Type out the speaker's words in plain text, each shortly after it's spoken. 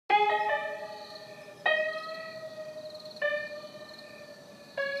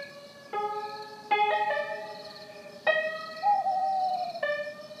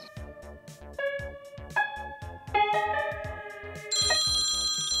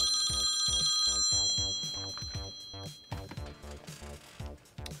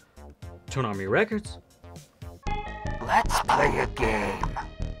Toonami Records. Let's play a game.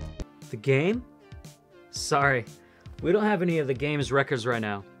 The game? Sorry, we don't have any of the game's records right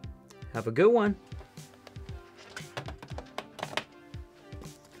now. Have a good one.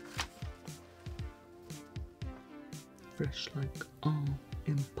 Fresh like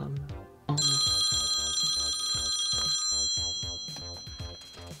Impala.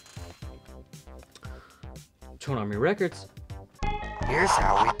 Toonami Records. Here's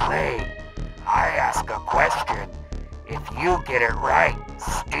how we play. I ask a question. If you get it right,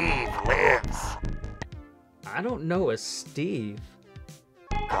 Steve lives. I don't know a Steve.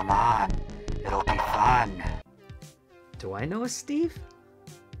 Come on, it'll be fun. Do I know a Steve?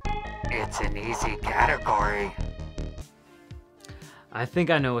 It's an easy category. I think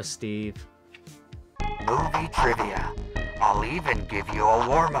I know a Steve. Movie trivia. I'll even give you a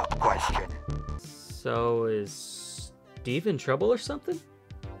warm-up question. So is Steve in trouble or something?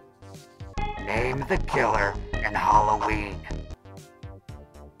 Name the killer in Halloween.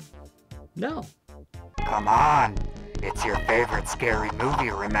 No. Come on, it's your favorite scary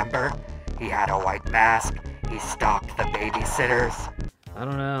movie, remember? He had a white mask, he stalked the babysitters. I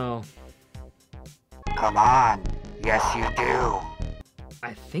don't know. Come on, yes you do.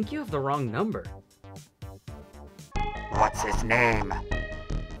 I think you have the wrong number. What's his name?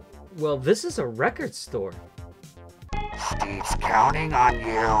 Well, this is a record store. Steve's counting on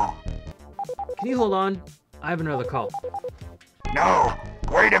you. Can you hold on? I have another call. No,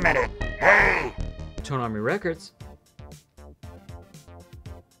 wait a minute. Hey! Toonami Records.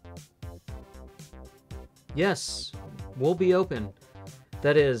 Yes, we'll be open.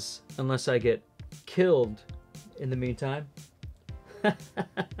 That is, unless I get killed in the meantime.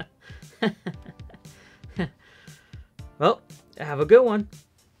 Well, have a good one.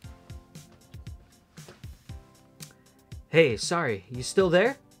 Hey, sorry, you still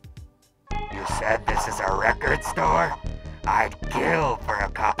there? You said this is a record store? I'd kill for a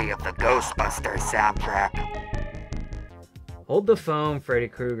copy of the Ghostbusters soundtrack. Hold the phone, Freddy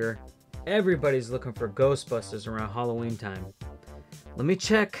Krueger. Everybody's looking for Ghostbusters around Halloween time. Let me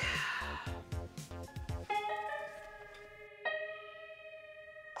check.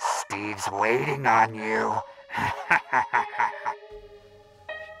 Steve's waiting on you.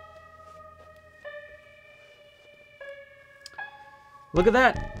 Look at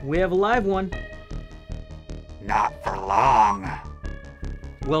that. We have a live one. Not for long.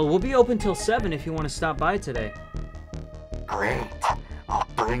 Well, we'll be open till 7 if you want to stop by today. Great. I'll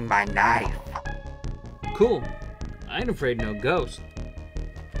bring my knife. Cool. I ain't afraid no ghost.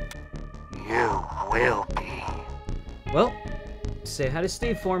 You will be. Well, say hi to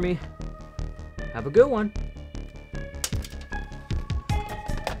Steve for me. Have a good one.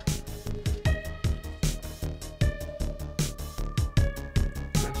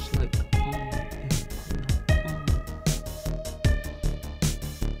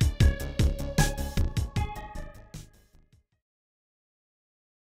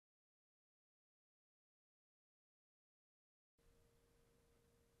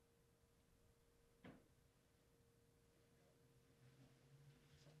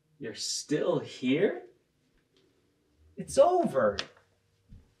 You're still here? It's over.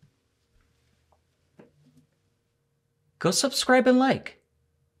 Go subscribe and like.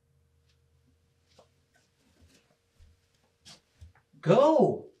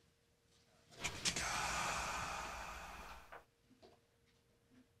 Go!